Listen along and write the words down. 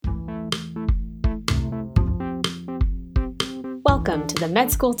Welcome to the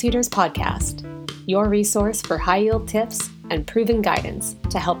Med School Tutors Podcast, your resource for high-yield tips and proven guidance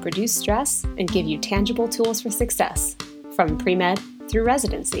to help reduce stress and give you tangible tools for success, from pre-med through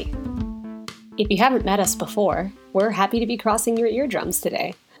residency. If you haven't met us before, we're happy to be crossing your eardrums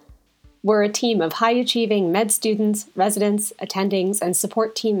today. We're a team of high-achieving med students, residents, attendings, and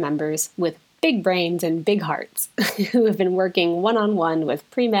support team members with big brains and big hearts who have been working one-on-one with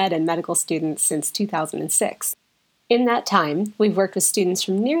pre-med and medical students since 2006. In that time, we've worked with students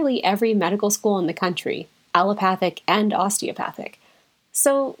from nearly every medical school in the country, allopathic and osteopathic.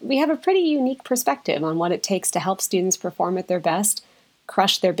 So we have a pretty unique perspective on what it takes to help students perform at their best,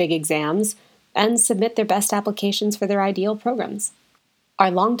 crush their big exams, and submit their best applications for their ideal programs.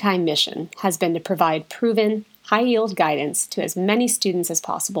 Our longtime mission has been to provide proven, high-yield guidance to as many students as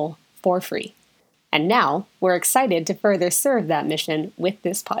possible for free. And now, we're excited to further serve that mission with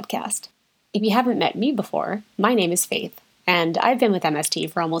this podcast. If you haven't met me before, my name is Faith, and I've been with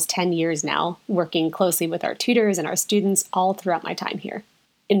MST for almost 10 years now, working closely with our tutors and our students all throughout my time here.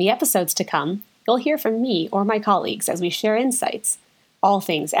 In the episodes to come, you'll hear from me or my colleagues as we share insights, all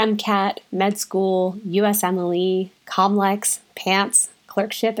things MCAT, med school, USMLE, COMLEX, PANTS,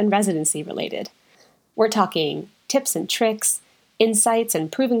 clerkship, and residency related. We're talking tips and tricks, insights and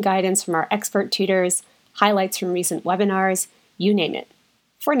proven guidance from our expert tutors, highlights from recent webinars, you name it.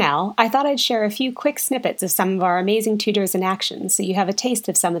 For now, I thought I'd share a few quick snippets of some of our amazing tutors in action so you have a taste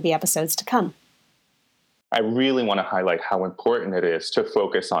of some of the episodes to come. I really want to highlight how important it is to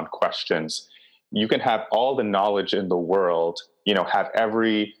focus on questions. You can have all the knowledge in the world, have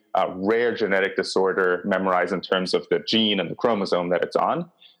every rare genetic disorder memorized in terms of the gene and the chromosome that it's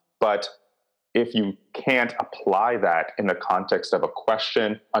on. But if you can't apply that in the context of a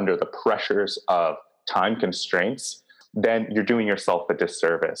question under the pressures of time constraints, then you're doing yourself a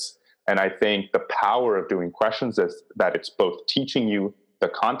disservice. And I think the power of doing questions is that it's both teaching you the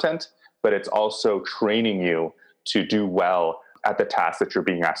content, but it's also training you to do well at the task that you're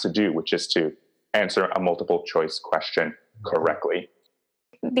being asked to do, which is to answer a multiple choice question correctly.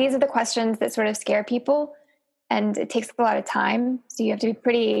 These are the questions that sort of scare people, and it takes a lot of time. So you have to be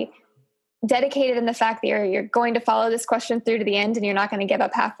pretty dedicated in the fact that you're going to follow this question through to the end, and you're not going to give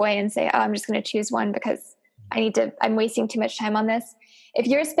up halfway and say, I'm just going to choose one because I'm wasting too much time on this. If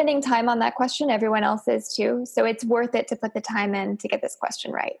you're spending time on that question, everyone else is too. So it's worth it to put the time in to get this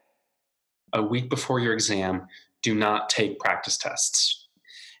question right. A week before your exam, do not take practice tests.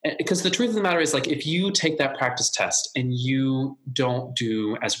 Because the truth of the matter is, if you take that practice test and you don't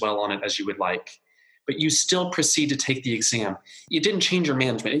do as well on it as you would like, but you still proceed to take the exam, it didn't change your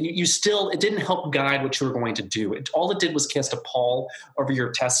management. It didn't help guide what you were going to do. All it did was cast a pall over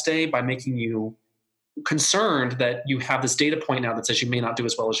your test day by making you concerned that you have this data point now that says you may not do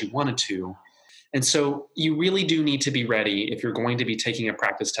as well as you wanted to. And so you really do need to be ready if you're going to be taking a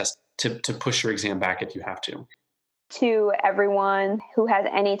practice test to push your exam back if you have to. To everyone who has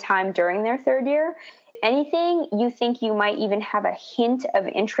any time during their third year, anything you think you might even have a hint of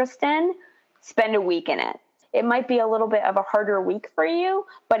interest in, spend a week in it. It might be a little bit of a harder week for you,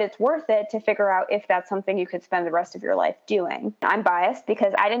 but it's worth it to figure out if that's something you could spend the rest of your life doing. I'm biased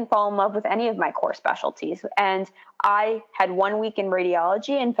because I didn't fall in love with any of my core specialties, and I had 1 week in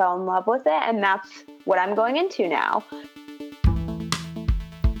radiology and fell in love with it, and that's what I'm going into now.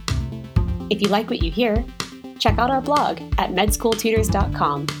 If you like what you hear, check out our blog at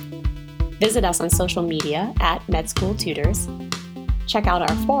medschooltutors.com. Visit us on social media at Med School Tutors. Check out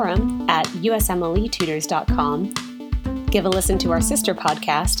our forum at usmletutors.com. Give a listen to our sister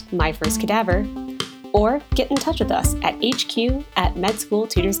podcast, My First Cadaver, or get in touch with us at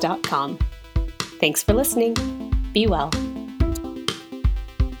hq@medschooltutors.com. Thanks for listening. Be well.